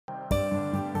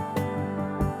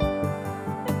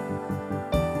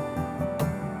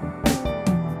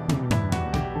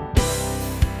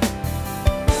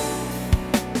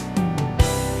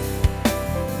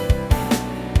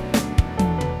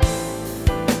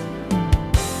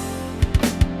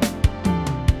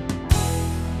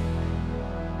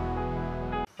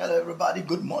Hello, everybody.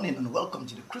 Good morning and welcome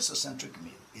to the Christocentric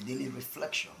meal, a daily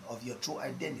reflection of your true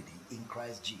identity in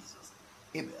Christ Jesus.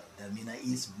 Abel Delmina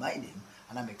is my name,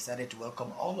 and I'm excited to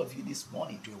welcome all of you this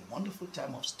morning to a wonderful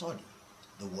time of study,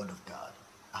 the Word of God.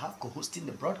 I have co-hosting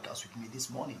the broadcast with me this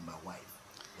morning my wife,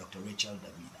 Dr. Rachel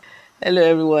Delmina. Hello,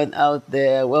 everyone out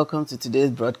there. Welcome to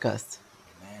today's broadcast.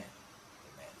 Amen.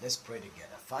 Amen. Let's pray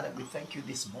together. Father, we thank you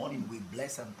this morning. We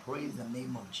bless and praise the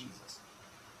name of Jesus.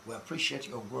 We appreciate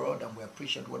your word and we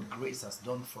appreciate what grace has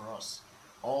done for us.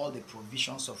 All the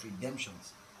provisions of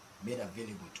redemptions made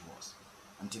available to us.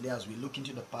 And today as we look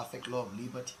into the perfect law of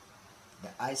liberty, the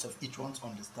eyes of each one's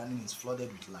understanding is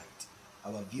flooded with light.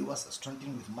 Our viewers are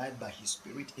strengthened with might by his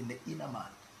spirit in the inner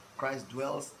man. Christ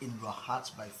dwells in your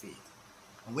hearts by faith.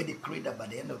 And we decree that by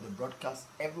the end of the broadcast,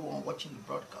 everyone watching the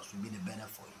broadcast will be the better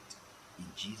for it. In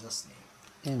Jesus'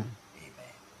 name. Amen.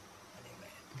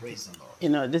 Praise the Lord. You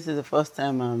know, this is the first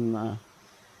time I'm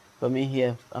coming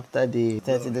here after the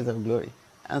 30 days of glory.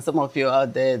 And some of you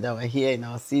out there that were here in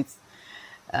our seats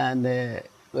and were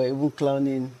even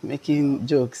clowning, making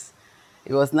jokes.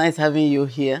 It was nice having you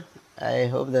here. I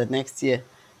hope that next year,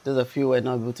 those of you who were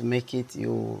not able to make it,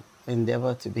 you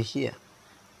endeavor to be here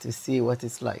to see what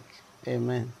it's like.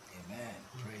 Amen. Amen.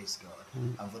 Praise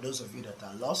God. And for those of you that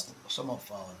are lost, some of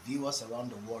our viewers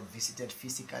around the world visited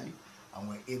physically and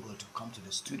were able to come to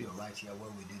the studio right here where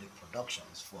we do the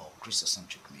productions for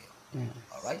Christocentric meal.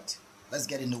 All right? Let's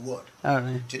get in the word. All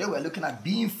right. Today we're looking at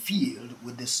being filled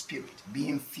with the Spirit.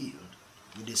 Being filled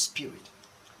with the Spirit.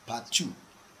 Part 2.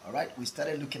 All right? We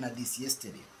started looking at this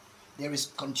yesterday. There is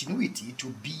continuity to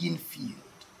being filled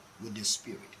with the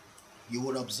Spirit. You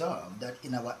would observe that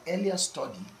in our earlier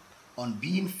study on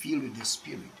being filled with the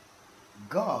Spirit,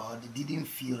 God didn't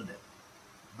fill them.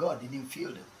 God didn't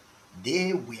fill them.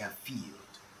 They were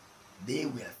filled. They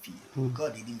were filled.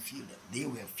 God didn't fill them. They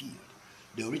were filled.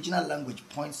 The original language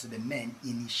points to the men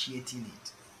initiating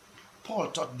it. Paul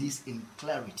taught this in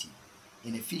clarity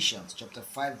in Ephesians chapter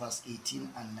 5 verse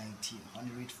 18 and 19. Let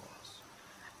me read for us.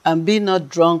 And be not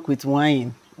drunk with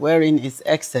wine, wherein is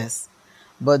excess,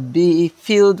 but be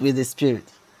filled with the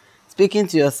Spirit, speaking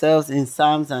to yourselves in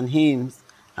psalms and hymns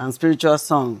and spiritual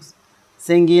songs,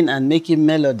 singing and making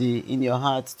melody in your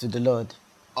hearts to the Lord.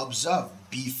 Observe,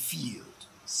 be filled,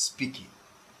 speaking.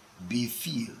 Be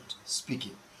filled,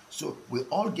 speaking. So we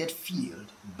all get filled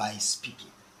by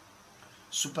speaking.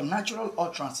 Supernatural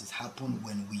utterances happen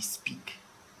when we speak.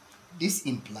 This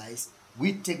implies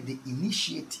we take the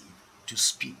initiative to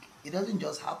speak. It doesn't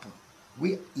just happen.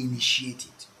 We initiate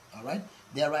it. All right?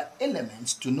 There are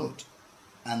elements to note,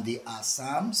 and they are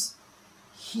psalms,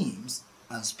 hymns,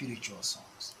 and spiritual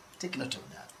songs. Take note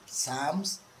of that.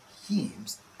 Psalms,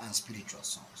 hymns, and spiritual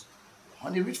songs.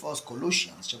 Honey, read for us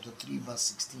Colossians chapter 3 verse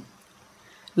 16.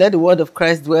 Let the word of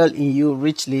Christ dwell in you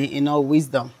richly in all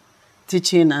wisdom,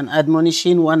 teaching and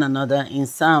admonishing one another in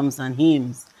psalms and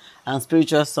hymns and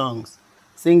spiritual songs,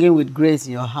 singing with grace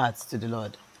in your hearts to the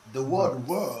Lord. The word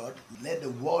let the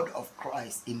word of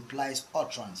Christ implies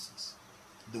utterances.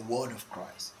 The word of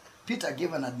Christ. Peter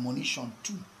gave an admonition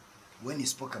too when he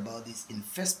spoke about this in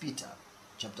 1 Peter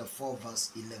chapter 4 verse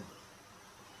 11.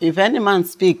 If any man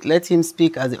speak, let him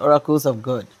speak as the oracles of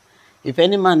God. If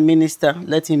any man minister,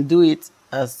 let him do it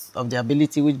as of the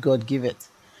ability which God giveth,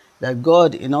 that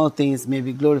God in all things may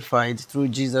be glorified through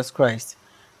Jesus Christ,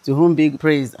 to whom be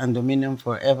praise and dominion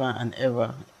forever and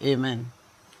ever. Amen.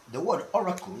 The word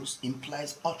oracles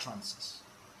implies utterances.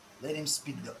 Let him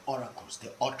speak the oracles,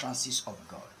 the utterances of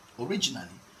God.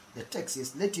 Originally, the text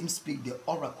says, let him speak the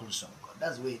oracles of God.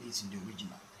 That's where it is in the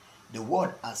original. The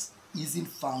word as isn't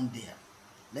found there.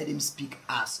 Let him speak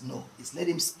as. No, it's let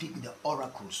him speak the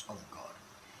oracles of God.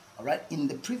 All right. In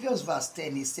the previous verse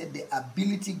 10, he said the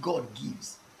ability God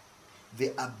gives.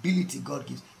 The ability God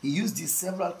gives. He used this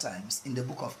several times in the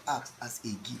book of Acts as a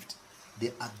gift.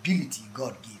 The ability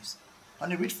God gives. I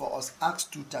want to read for us Acts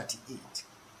 2:38.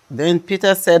 Then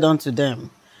Peter said unto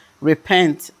them,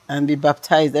 repent and be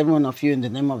baptized, every one of you, in the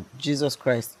name of Jesus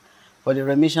Christ, for the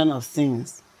remission of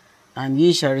sins, and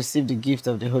ye shall receive the gift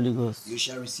of the Holy Ghost. You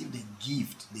shall receive the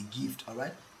gift, all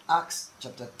right? Acts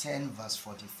chapter 10 verse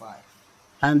 45.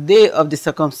 And they of the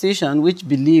circumcision which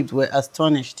believed were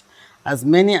astonished, as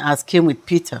many as came with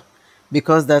Peter,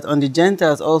 because that on the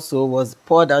Gentiles also was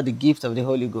poured out the gift of the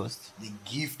Holy Ghost. The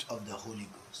gift of the Holy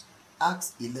Ghost.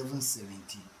 Acts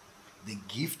 11:17. The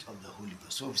gift of the Holy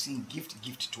Ghost. So we've seen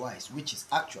gift twice, which is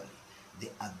actually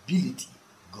the ability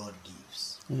God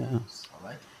gives. Yes. All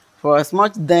right? For as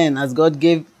much then as God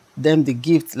gave them the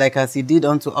gift, like as he did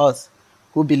unto us,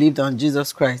 who believed on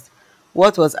Jesus Christ,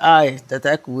 what was I that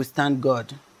I could withstand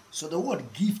God? So the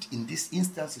word gift in this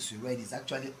instance we read is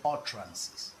actually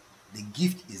utterances. The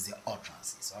gift is the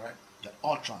utterances, all right? The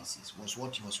utterances was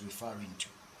what he was referring to.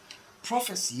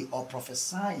 Prophecy or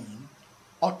prophesying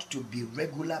ought to be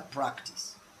regular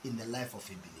practice in the life of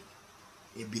a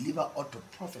believer. A believer ought to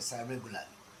prophesy regularly.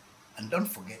 And don't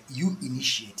forget, you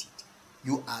initiate it.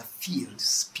 You are filled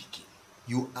speaking.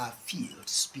 You are filled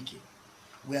speaking.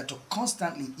 We are to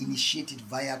constantly initiate it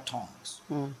via tongues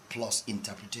plus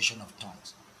interpretation of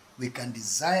tongues. We can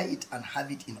desire it and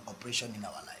have it in operation in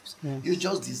our lives. Yes. You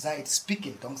just desire it, speak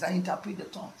in tongues and interpret the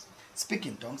tongues. Speak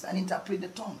in tongues and interpret the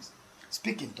tongues.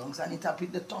 Speak in tongues and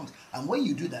interpret the tongues. And when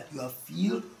you do that, you are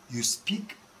filled, you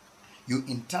speak, you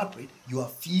interpret, you are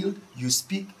filled, you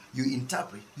speak, you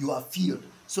interpret, you are filled.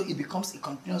 So it becomes a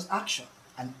continuous action.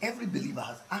 And every believer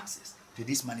has access to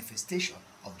this manifestation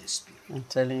of the Spirit. I'm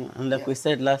telling you. And like we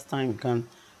said last time, you can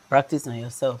practice on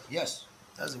yourself. Yes,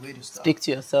 that's the way to start. Speak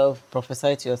to yourself,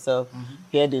 prophesy to yourself,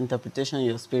 hear the interpretation in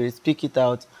your spirit, speak it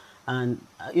out. And,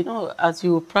 as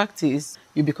you practice,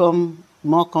 you become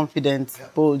more confident,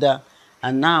 bolder.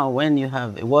 And now when you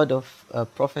have a word of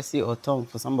prophecy or tongue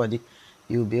for somebody,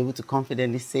 you'll be able to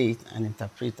confidently say it and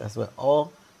interpret as well, or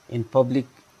in public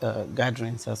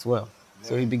gatherings as well.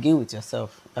 So you begin with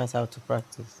yourself. That's how to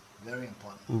practice. Very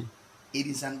important. It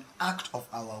is an act of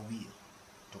our will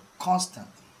to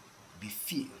constantly be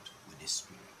filled with the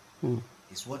Spirit.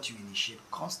 It's what you initiate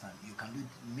constantly. You can do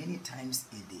it many times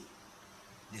a day.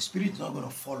 The Spirit is not going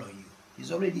to follow you.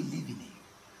 He's already living in you.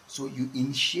 So you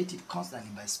initiate it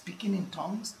constantly by speaking in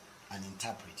tongues and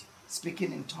interpreting.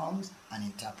 Speaking in tongues and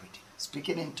interpreting.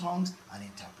 Speaking in tongues and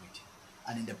interpreting.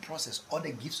 And in the process, all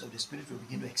the gifts of the Spirit will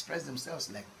begin to express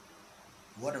themselves, like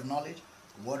word of knowledge,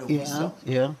 word of wisdom,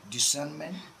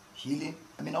 discernment, healing.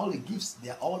 I mean, all the gifts,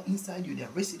 they're all inside you. They're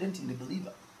resident in the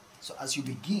believer. So as you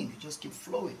begin, you just keep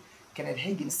flowing. Kenneth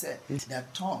Hagin said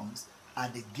that tongues are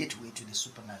the gateway to the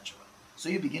supernatural. So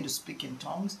you begin to speak in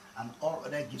tongues, and all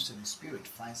other gifts of the Spirit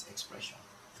finds expression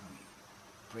through you.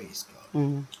 Praise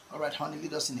God. All right, honey,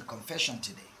 lead us in the confession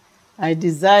today. I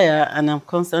desire and I'm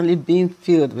constantly being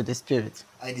filled with the Spirit.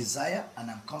 I desire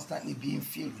and I'm constantly being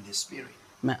filled with the Spirit.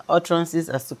 My utterances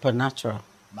are supernatural.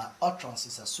 My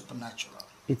utterances are supernatural.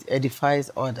 It edifies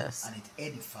others. And it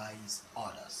edifies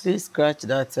others. Please scratch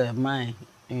that "my"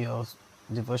 in your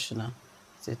devotional.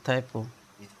 It's a typo.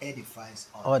 It edifies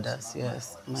Others,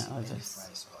 yes. My My others. others. It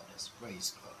edifies others.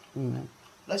 Praise God. Amen.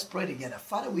 Let's pray together.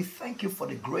 Father, we thank you for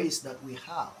the grace that we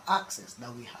have, access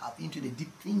that we have into the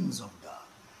deep things of God.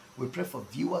 We pray for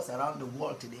viewers around the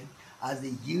world today as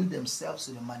they yield themselves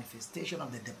to the manifestation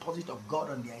of the deposit of God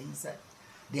on their inside.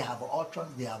 They have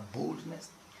utterance, they have boldness,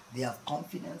 they have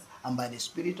confidence, and by the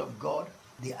Spirit of God,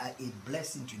 they are a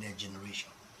blessing to their generation.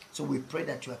 So we pray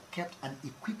that you are kept and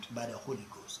equipped by the Holy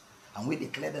Ghost. And we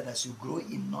declare that as you grow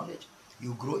in knowledge,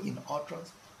 you grow in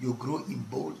utterance, you grow in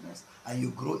boldness, and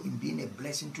you grow in being a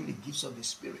blessing through the gifts of the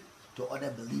Spirit to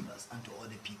other believers and to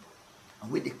other people.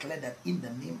 And we declare that in the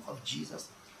name of Jesus,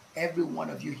 every one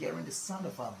of you hearing the sound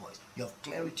of our voice, you have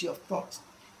clarity of thoughts,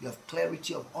 you have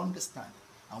clarity of understanding.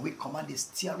 And we command a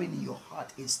stirring in your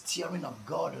heart, a stirring of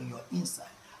God on your inside.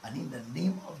 And in the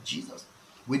name of Jesus,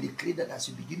 we declare that as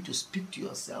you begin to speak to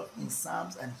yourself in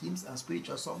psalms and hymns and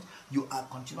spiritual songs, you are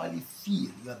continually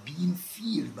filled. You are being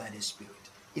filled by the Spirit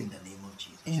in the name of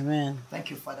Jesus. Amen. Thank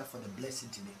you, Father, for the blessing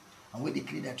today. And we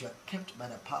declare that you are kept by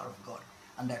the power of God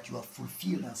and that you are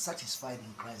fulfilled and satisfied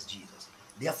in Christ Jesus.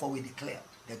 Therefore, we declare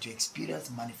that you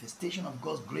experience manifestation of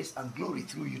God's grace and glory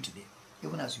through you today,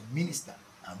 even as you minister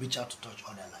and reach out to touch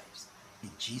other lives. In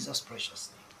Jesus' precious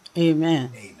name.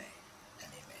 Amen. Amen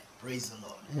and amen. Praise the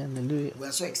Lord. Hallelujah. We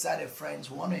are so excited,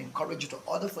 friends. We want to encourage you to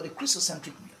order for the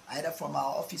Christocentric meal, either from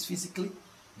our office physically.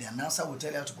 The announcer will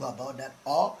tell you how to go about that,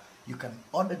 or you can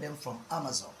order them from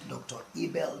Amazon. Dr.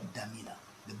 Abel Damina.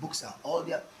 The books are all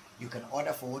there. You can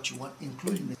order for what you want,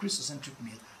 including the Christocentric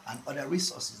meal and other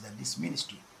resources that this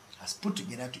ministry has put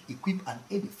together to equip and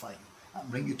edify you and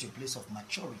bring you to a place of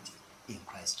maturity in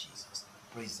Christ Jesus.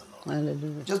 Praise the Lord.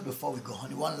 Hallelujah. Just before we go,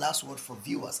 honey, one last word for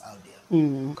viewers out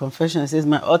there. Confession says,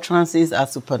 my utterances are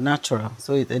supernatural,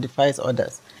 so it edifies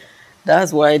others.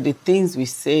 That's why the things we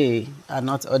say are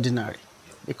not ordinary,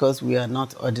 because we are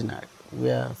not ordinary. We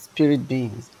are spirit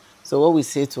beings. So what we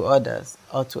say to others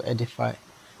ought to edify.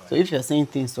 So if you're saying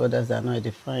things to others that are not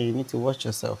edifying, you need to watch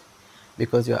yourself,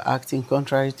 because you're acting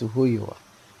contrary to who you are.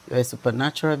 You're a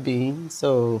supernatural being,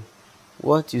 so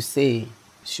what you say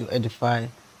should edify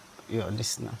your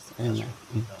listeners. Amen.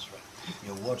 That's right.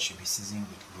 Your word should be seasoned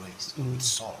with grace, with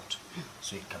salt,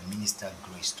 so it can minister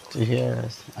grace to To hear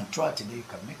us. And throughout today, you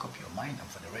can make up your mind, and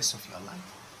for the rest of your life,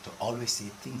 to always say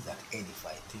things that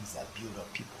edify, things that build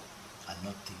up people, and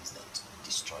not things that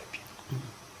destroy people.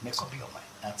 Make up your mind.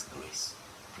 That's grace.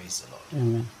 Praise the Lord.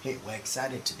 Amen. Hey, we're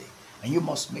excited today. And you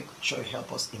must make sure you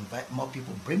help us invite more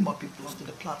people, bring more people onto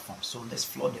the platform. So let's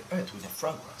flood the earth with the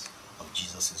fragrance of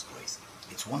Jesus' grace.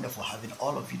 It's wonderful having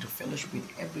all of you to fellowship with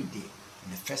every day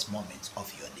in the first moments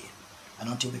of your day. And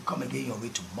until we come again your way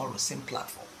tomorrow, same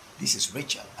platform. This is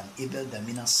Rachel and Abel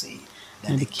Damina say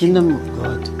that And the kingdom of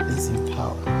God is in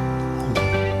power.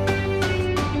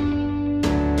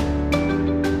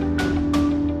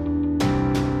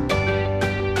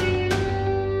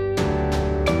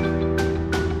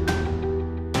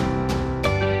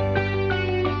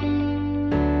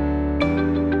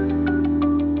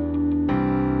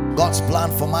 God's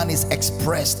plan for man is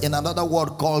expressed in another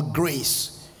word called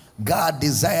grace. God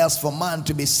desires for man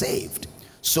to be saved.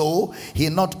 So he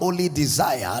not only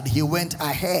desired, he went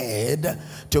ahead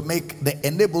to make the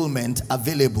enablement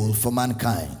available for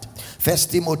mankind. 1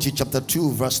 Timothy chapter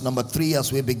 2 verse number 3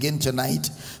 as we begin tonight.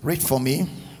 Read for me.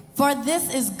 For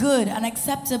this is good and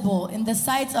acceptable in the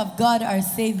sight of God our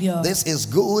Savior. This is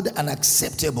good and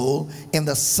acceptable in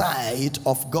the sight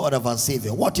of God of our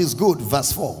Savior. What is good?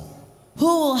 Verse 4. Who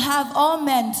will have all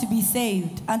men to be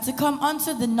saved and to come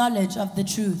unto the knowledge of the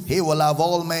truth. He will have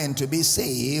all men to be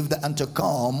saved and to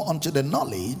come unto the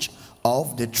knowledge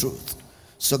of the truth.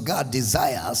 So God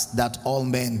desires that all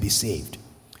men be saved.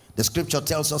 The scripture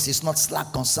tells us he's not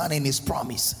slack concerning his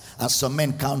promise, as some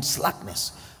men count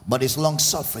slackness, but is long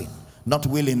suffering, not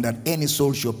willing that any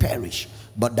soul should perish,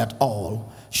 but that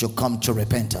all should come to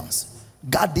repentance.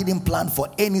 God didn't plan for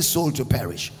any soul to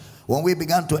perish. When we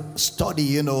began to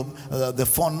study, the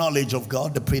foreknowledge of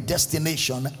God, the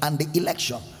predestination and the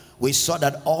election, we saw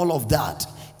that all of that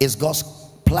is God's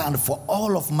plan for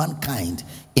all of mankind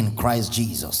in Christ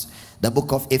Jesus. The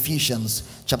book of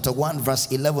Ephesians chapter 1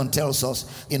 verse 11 tells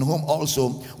us, in whom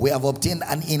also we have obtained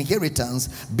an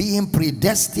inheritance, being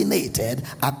predestinated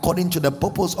according to the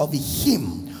purpose of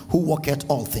him who worketh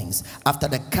all things after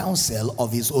the counsel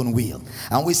of his own will.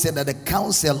 And we said that the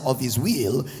counsel of his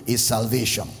will is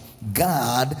salvation.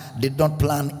 God did not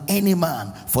plan any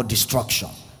man for destruction.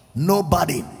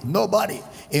 Nobody,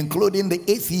 including the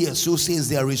atheist who says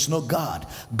there is no God.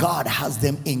 God has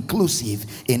them inclusive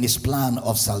in his plan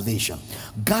of salvation.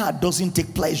 God doesn't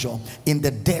take pleasure in the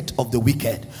death of the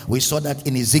wicked. We saw that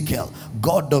in Ezekiel.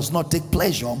 God does not take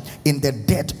pleasure in the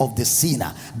death of the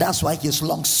sinner. That's why he is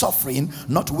long suffering,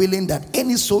 not willing that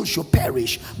any soul should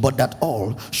perish, but that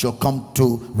all shall come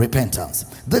to repentance.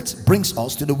 That brings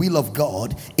us to the will of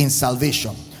God in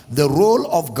salvation. The role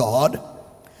of God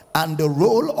and the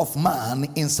role of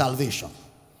man in salvation.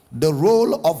 The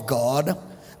role of God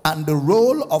and the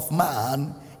role of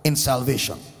man in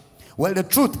salvation. Well, the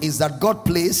truth is that God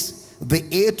plays the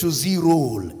A to Z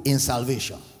role in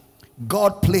salvation.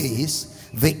 God plays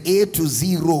the A to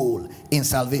Z role in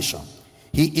salvation.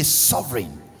 He is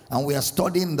sovereign, and we are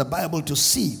studying the Bible to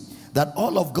see that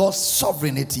all of God's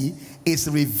sovereignty is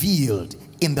revealed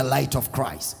in the light of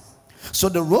Christ. So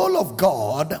the role of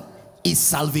God is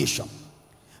salvation.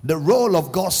 The role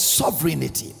of God's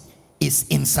sovereignty is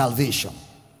in salvation.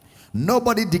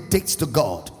 Nobody dictates to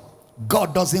God.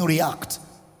 God doesn't react.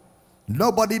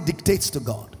 Nobody dictates to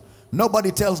God.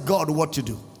 Nobody tells God what to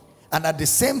do. And at the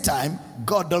same time,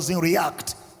 God doesn't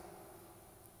react.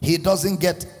 He doesn't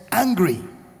get angry.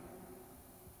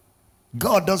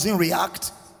 God doesn't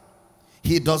react.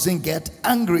 He doesn't get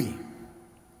angry.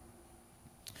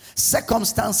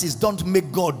 Circumstances don't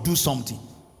make God do something.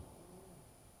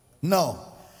 No.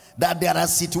 That there are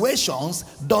situations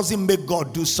doesn't make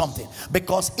God do something.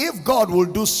 Because if God will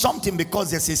do something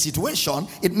because there's a situation,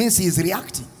 it means he is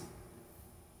reacting.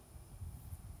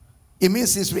 It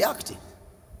means he's reacting.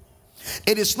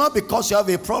 It is not because you have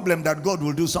a problem that God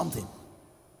will do something.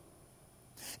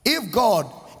 If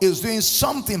God is doing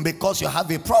something because you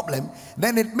have a problem,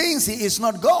 then it means he is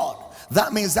not God.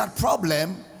 That means that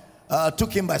problem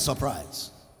took him by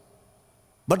surprise.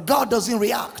 But God doesn't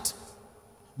react.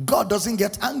 God doesn't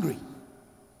get angry.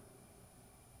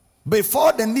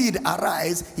 Before the need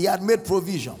arise, he had made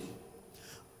provision.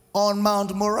 On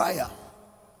Mount Moriah,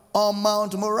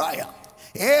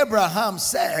 Abraham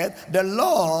said, the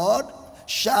Lord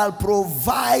shall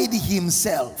provide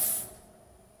himself.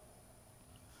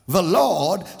 The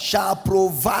Lord shall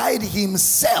provide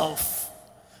himself.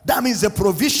 That means the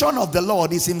provision of the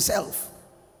Lord is himself.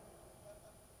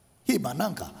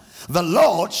 The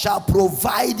Lord shall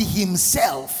provide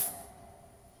himself.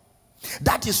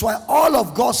 That is why all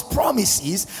of God's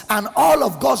promises and all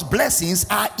of God's blessings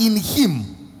are in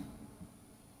him.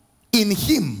 In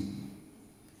him.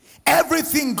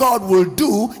 Everything God will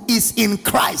do is in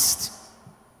Christ.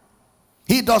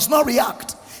 He does not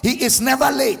react. He is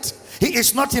never late. He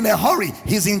is not in a hurry.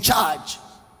 He's in charge.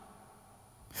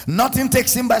 Nothing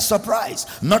takes him by surprise.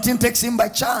 Nothing takes him by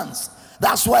chance.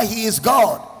 That's why he is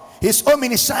God. He's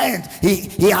omniscient.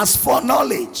 He has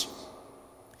foreknowledge.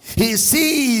 He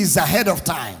sees ahead of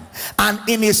time, and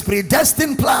in his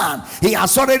predestined plan, he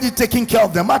has already taken care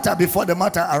of the matter before the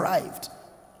matter arrived.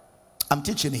 I'm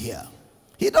teaching here.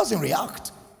 He doesn't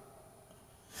react.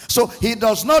 So he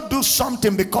does not do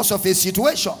something because of a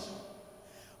situation.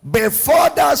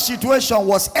 Before that situation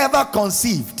was ever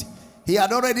conceived, he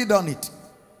had already done it.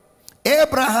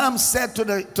 Abraham said to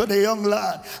the young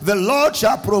lad, the Lord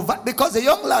shall provide, because the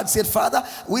young lad said, Father,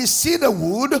 we see the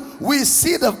wood, we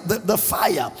see the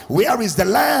fire, where is the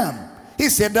lamb? He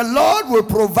said, the Lord will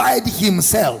provide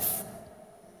himself.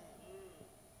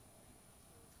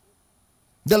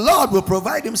 The Lord will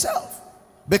provide himself,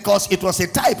 because it was a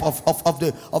type of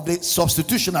the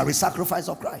substitutionary sacrifice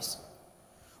of Christ.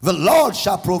 The Lord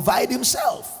shall provide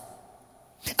himself.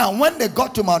 And when they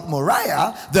got to Mount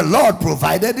Moriah, the Lord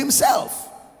provided himself.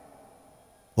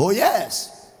 Oh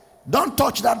yes. Don't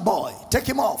touch that boy. Take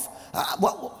him off.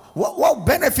 What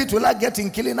benefit will I get in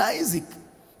killing Isaac?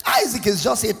 Isaac is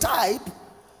just a type.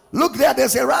 Look there,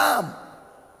 there's a ram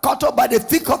cut up by the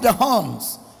thick of the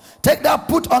horns. Take that,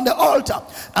 put on the altar.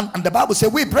 And the Bible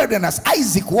says, we brethren, as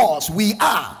Isaac was, we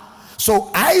are.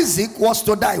 So Isaac was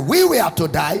to die. We were to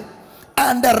die.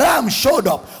 And the ram showed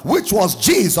up, which was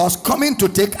Jesus coming to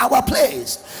take our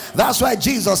place. That's why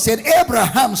Jesus said,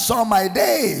 Abraham saw my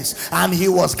days and he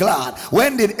was glad.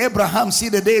 When did Abraham see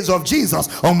the days of Jesus?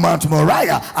 On Mount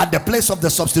Moriah, at the place of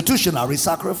the substitutionary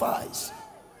sacrifice.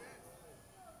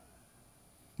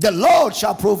 The Lord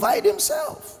shall provide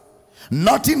himself.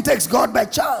 Nothing takes God by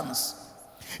chance.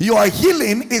 Your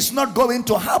healing is not going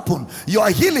to happen. Your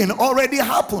healing already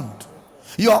happened.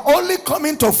 You are only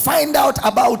coming to find out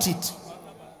about it.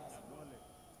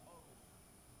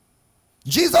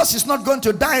 Jesus is not going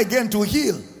to die again to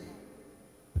heal.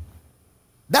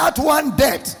 That one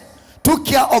death took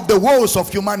care of the woes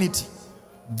of humanity.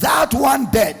 That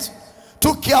one death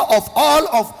took care of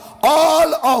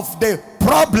all of the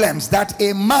problems that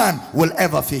a man will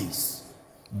ever face.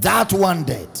 That one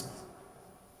death.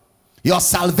 Your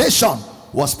salvation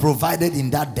was provided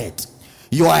in that death.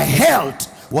 Your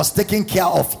health was taken care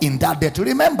of in that death.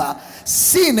 Remember,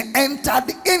 sin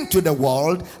entered into the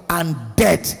world, and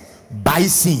death by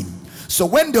sin. So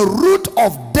when the root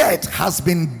of death has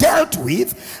been dealt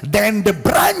with, then the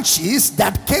branches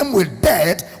that came with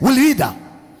death will wither.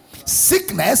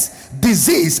 Sickness,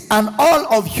 disease, and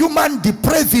all of human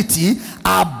depravity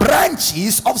are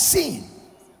branches of sin.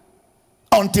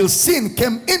 Until sin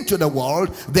came into the world,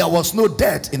 there was no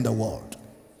death in the world.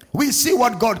 We see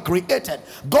what God created.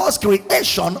 God's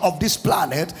creation of this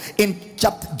planet in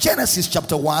Genesis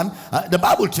chapter 1, the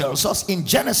Bible tells us in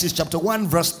Genesis chapter 1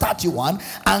 verse 31,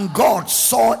 and God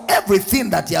saw everything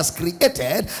that he has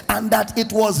created, and that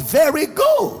it was very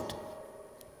good.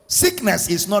 Sickness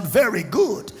is not very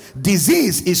good.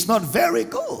 Disease is not very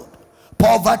good.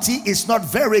 Poverty is not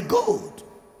very good.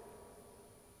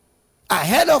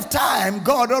 Ahead of time,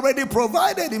 God already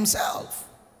provided himself.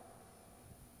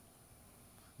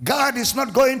 God is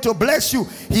not going to bless you.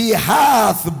 He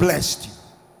hath blessed you.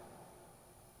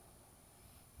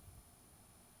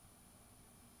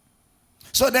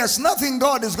 So there's nothing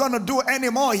God is going to do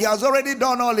anymore. He has already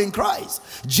done all in Christ.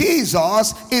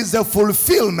 Jesus is the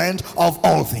fulfillment of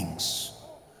all things.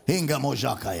 In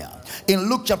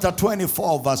Luke chapter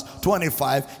 24 verse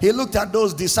 25, he looked at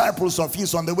those disciples of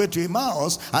his on the way to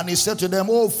Emmaus, and he said to them,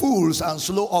 "O fools and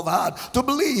slow of heart to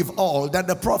believe all that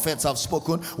the prophets have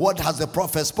spoken. What has the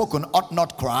prophet spoken? Ought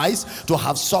not Christ to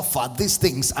have suffered these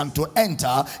things and to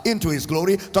enter into his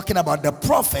glory?" Talking about the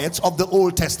prophets of the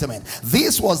Old Testament.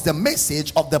 This was the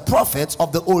message of the prophets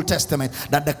of the Old Testament,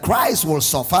 that the Christ will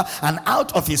suffer, and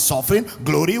out of his suffering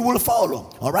glory will follow.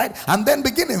 All right, and then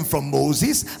beginning from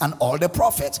Moses and all the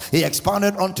prophets, he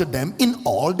expounded unto them in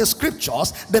all the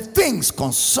scriptures the things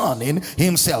concerning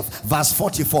himself. Verse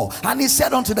 44, and he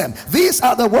said unto them, "These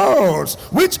are the words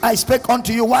which I spake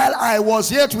unto you while I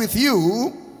was yet with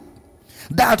you,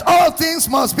 that all things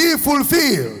must be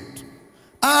fulfilled.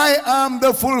 I am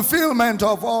the fulfillment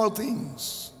of all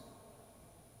things."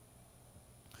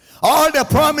 All the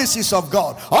promises of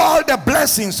God, all the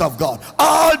blessings of God,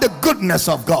 all the goodness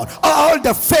of God, all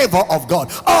the favor of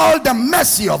God, all the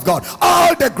mercy of God,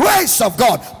 all the grace of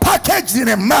God, packaged in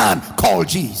a man called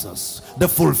Jesus, the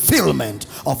fulfillment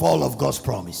of all of God's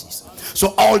promises.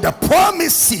 So all the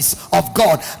promises of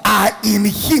God are in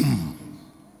him.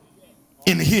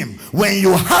 In him. When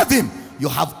you have him, you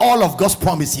have all of God's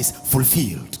promises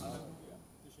fulfilled.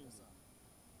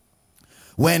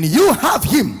 When you have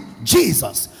him,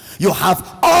 Jesus, you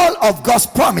have all of God's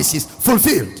promises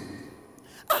fulfilled.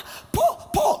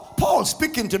 Paul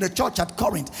speaking to the church at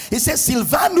Corinth. He says,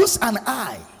 Silvanus and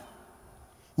I,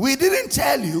 we didn't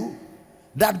tell you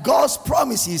that God's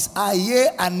promises are yea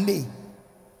and nay.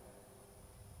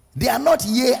 They are not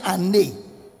yea and nay.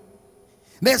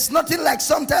 There's nothing like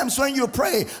sometimes when you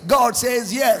pray, God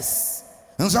says yes.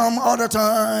 And some other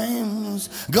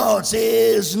times, God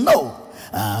says no.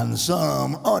 And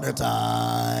some other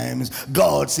times,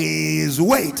 God says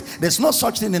wait. There's no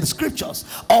such thing in the scriptures.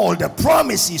 All the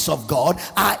promises of God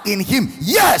are in him.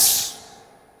 Yes.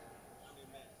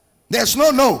 There's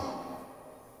no no.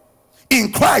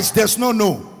 In Christ, there's no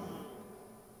no.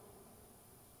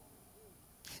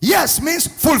 Yes means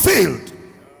fulfilled.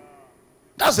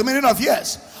 That's the meaning of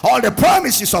yes. All the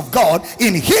promises of God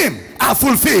in him are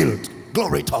fulfilled.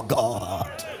 Glory to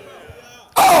God.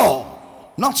 Oh,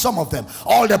 not some of them.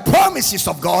 All the promises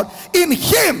of God in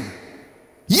him.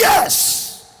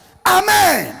 Yes.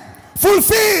 Amen.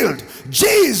 Fulfilled.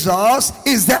 Jesus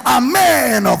is the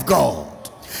amen of God.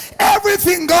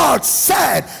 Everything God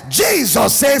said,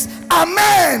 Jesus says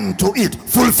amen to it.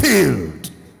 Fulfilled.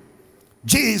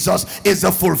 Jesus is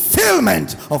the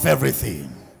fulfillment of everything.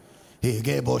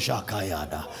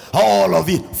 All of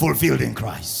it fulfilled in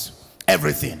Christ.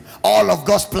 Everything, all of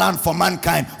God's plan for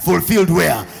mankind fulfilled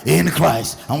where? In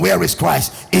Christ. And where is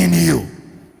Christ? In you.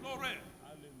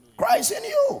 Christ in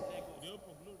you.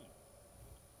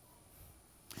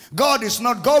 God is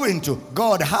not going to,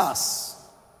 God has.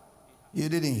 You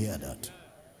didn't hear that.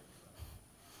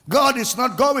 God is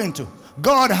not going to,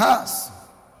 God has.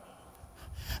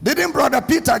 Didn't Brother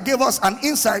Peter give us an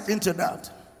insight into that?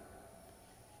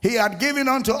 He had given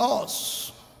unto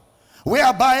us,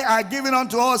 whereby are given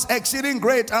unto us exceeding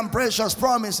great and precious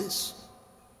promises,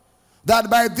 that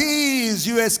by these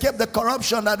you escape the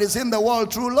corruption that is in the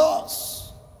world through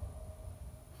laws.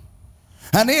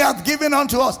 And he hath given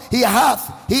unto us, he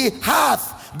hath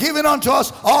given unto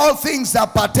us all things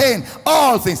that pertain,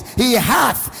 all things. He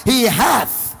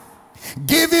hath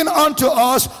given unto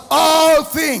us all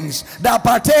things that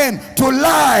pertain to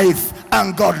life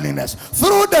and godliness,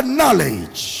 through the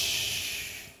knowledge.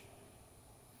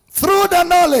 Through the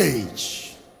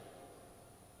knowledge.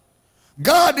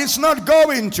 God is not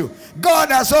going to. God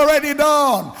has already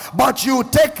done. But you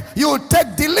take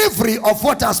delivery of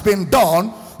what has been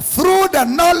done through the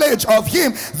knowledge of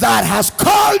him that has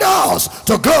called us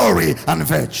to glory and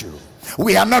virtue.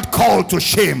 We are not called to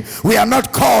shame. We are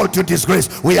not called to disgrace.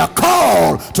 We are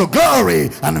called to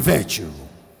glory and virtue.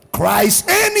 Christ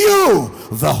in you,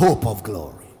 the hope of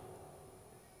glory.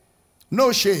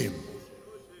 No shame.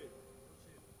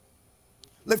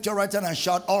 Lift your right hand and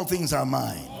shout, all things are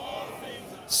mine.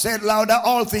 Say it louder,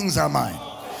 all things are mine.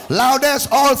 Loudest,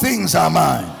 all things are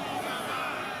mine.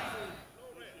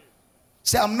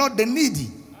 Say, I'm not the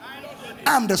needy.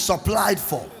 I'm the supplied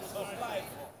for.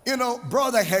 You know,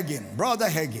 Brother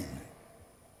Hagin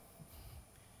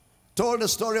told the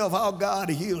story of how God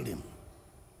healed him.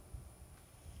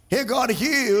 He got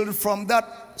healed from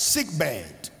that sick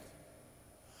bed.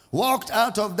 Walked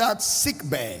out of that sick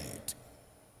bed.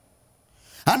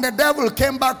 And the devil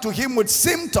came back to him with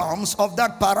symptoms of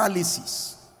that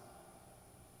paralysis.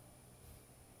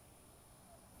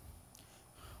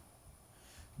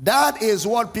 That is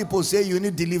what people say you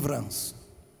need deliverance.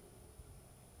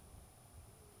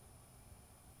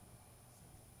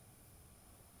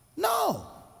 No.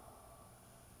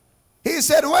 He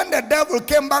said when the devil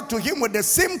came back to him with the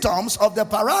symptoms of the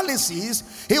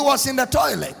paralysis, he was in the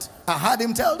toilet. I heard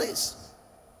him tell this.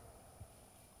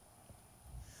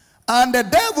 And the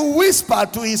devil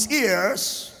whispered to his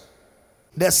ears,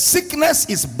 the sickness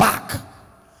is back.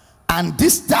 And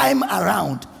this time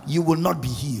around, you will not be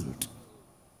healed.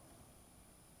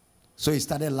 So he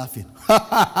started laughing.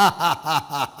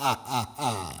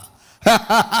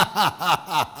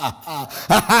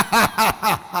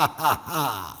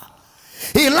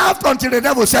 He laughed until the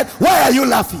devil said, why are you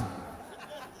laughing?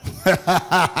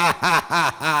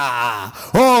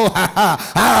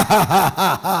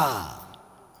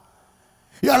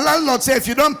 Your landlord said, if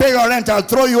you don't pay your rent, I'll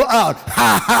throw you out.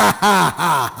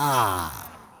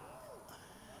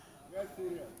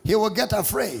 He will get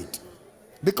afraid.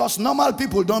 Because normal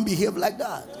people don't behave like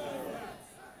that.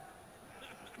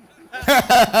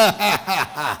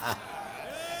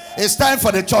 It's time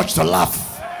for the church to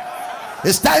laugh.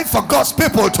 It's time for God's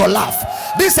people to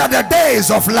laugh. These are the days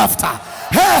of laughter.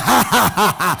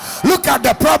 Look at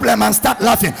the problem and start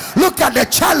laughing. Look at the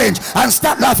challenge and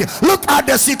start laughing. Look at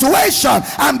the situation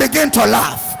and begin to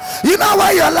laugh. You know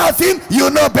why you're laughing?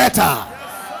 You know better.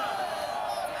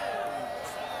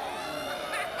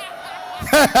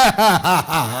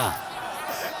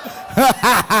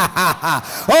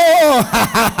 Oh,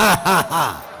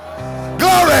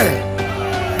 glory.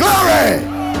 Glory!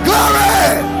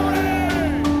 Glory!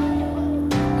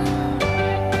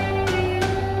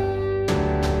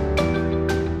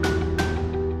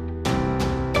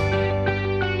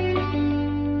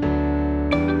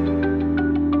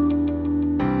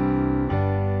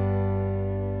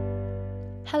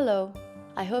 Hello,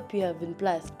 I hope you have been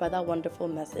blessed by that wonderful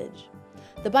message.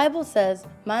 The Bible says,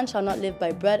 man shall not live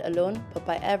by bread alone, but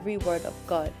by every word of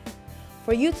God.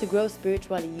 For you to grow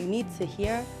spiritually, you need to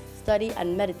hear, study,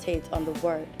 and meditate on the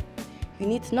Word. You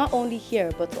need to not only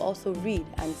hear, but to also read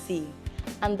and see.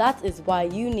 And that is why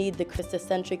you need the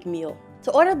Christocentric meal.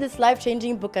 To order this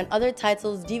life-changing book and other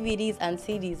titles, DVDs, and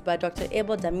CDs by Dr.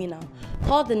 Abel Damina,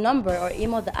 call the number or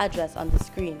email the address on the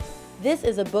screen. This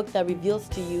is a book that reveals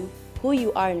to you who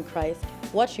you are in Christ,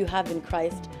 what you have in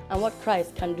Christ, and what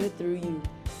Christ can do through you.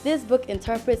 This book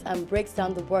interprets and breaks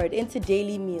down the Word into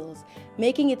daily meals,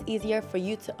 making it easier for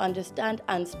you to understand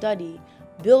and study,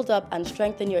 build up and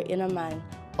strengthen your inner man,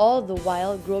 all the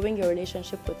while growing your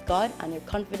relationship with God and your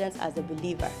confidence as a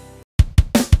believer.